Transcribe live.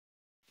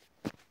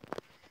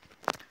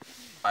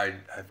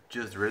I've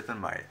just written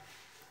my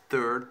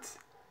third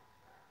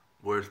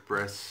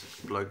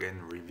WordPress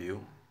plugin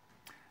review.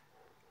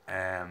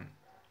 I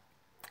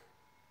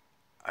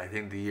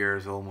think the year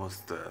is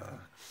almost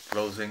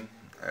closing.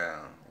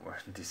 We're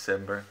in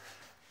December.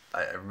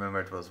 I remember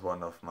it was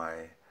one of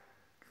my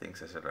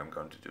things I said I'm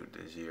going to do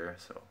this year.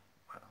 So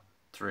well,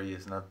 3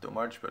 is not too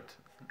much, but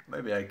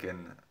maybe I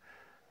can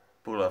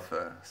pull off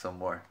some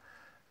more.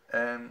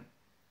 I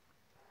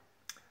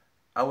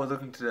was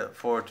looking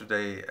for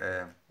today.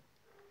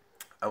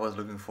 I was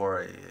looking for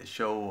a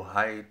show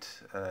height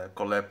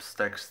collapse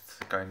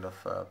text kind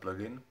of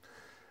plugin,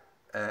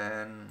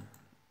 and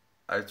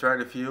I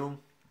tried a few.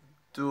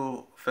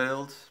 2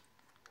 failed.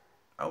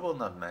 I will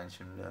not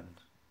mention them,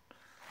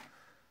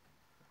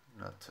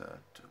 not to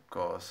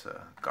cause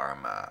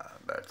karma,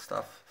 bad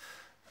stuff.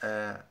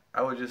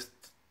 I will just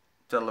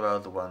tell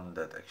about the one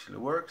that actually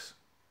works,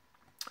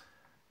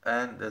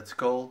 and that's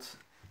called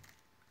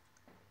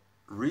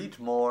Read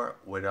More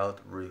Without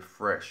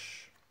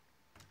Refresh.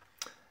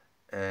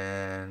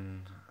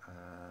 And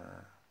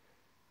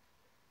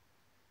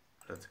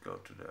let's go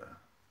to the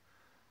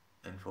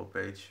info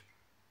page.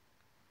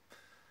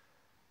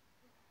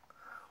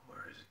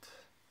 Where is it?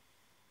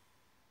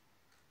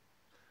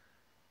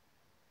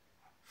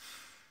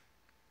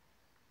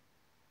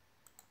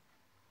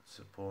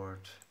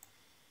 Support.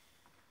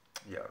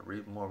 Yeah,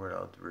 read more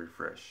without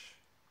refresh.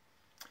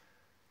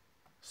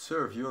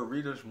 Serve your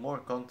readers more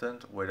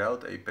content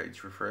without a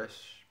page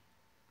refresh.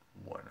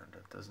 Well,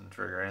 that doesn't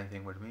trigger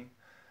anything with me.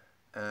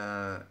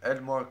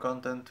 Add more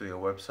content to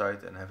your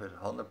website and have it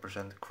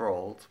 100%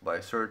 crawled by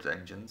search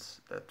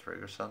engines. That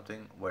triggers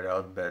something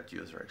without bad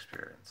user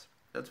experience.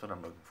 That's what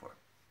I'm looking for.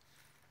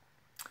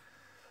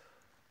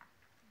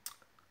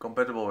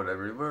 Compatible with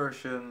every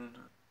version.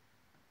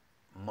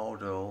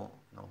 Modal,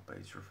 no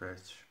page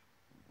refresh,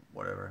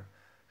 whatever.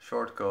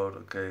 Shortcode,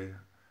 okay.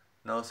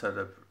 No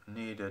setup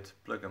needed.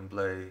 Plug and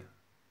play.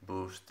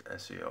 Boost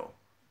SEO.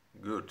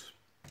 Good.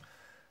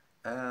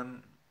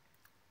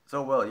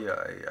 So well, yeah,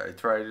 I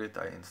tried it,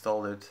 I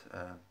installed it,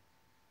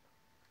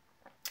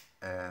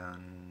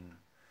 and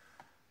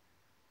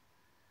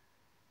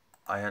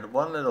I had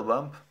one little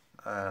bump.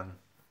 I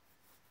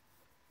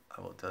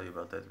will tell you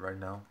about that right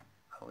now.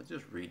 I will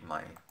just read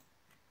my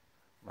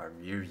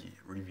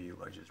review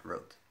I just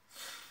wrote.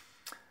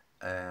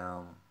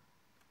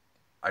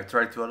 I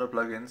tried 2 other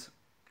plugins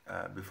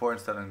before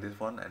installing this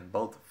one, and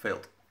both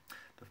failed.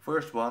 The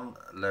first one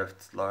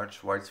left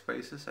large white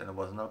spaces and it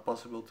was not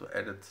possible to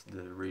edit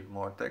the read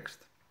more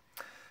text.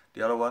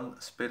 The other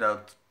one spit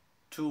out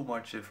too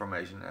much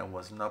information and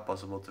was not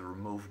possible to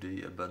remove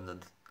the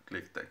abundant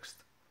click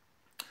text.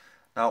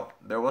 Now,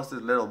 there was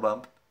this little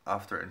bump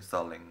after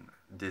installing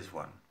this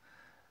one.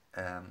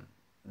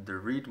 The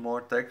read more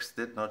text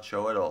did not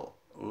show at all.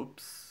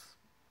 Oops.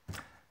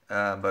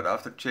 But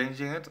after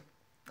changing it,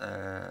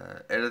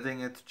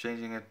 editing it,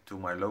 changing it to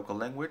my local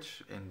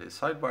language in the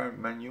sidebar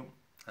menu,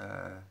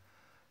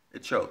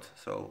 it showed,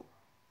 so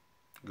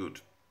good.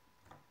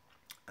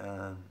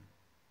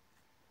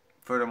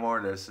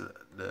 Furthermore,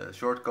 the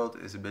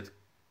shortcode is a bit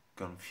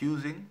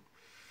confusing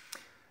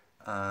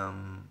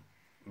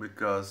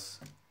because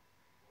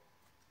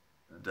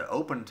the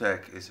open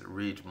tag is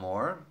read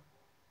more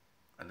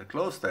and the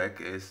close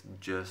tag is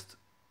just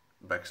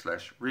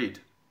 \read,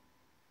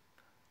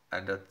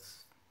 and that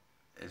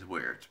is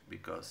weird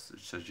because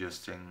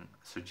suggesting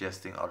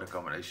other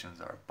combinations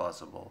are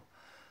possible.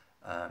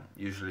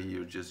 Usually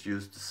you just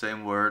use the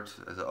same word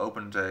as an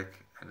open tag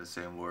and the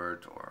same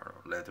word or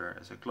letter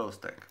as a close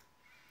tag.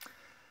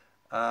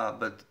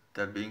 But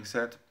that being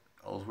said,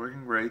 all's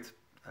working great.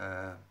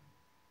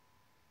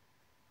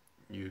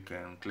 You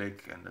can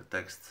click and the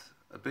text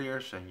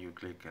appears, and you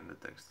click and the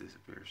text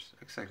disappears.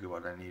 Exactly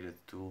what I needed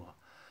to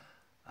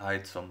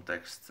hide some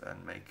text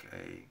and make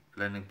a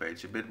landing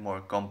page a bit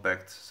more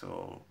compact,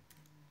 so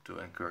to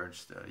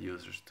encourage the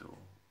users to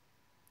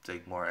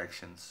take more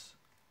actions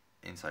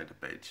inside the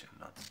page and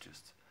not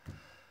just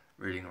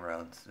reading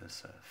around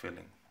this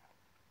filling.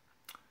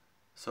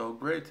 So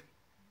great,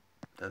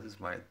 that is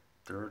my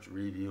 3rd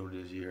review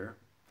this year.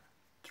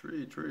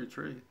 3,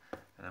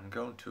 and I'm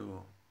going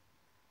to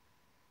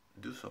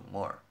do some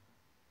more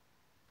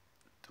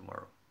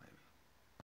tomorrow.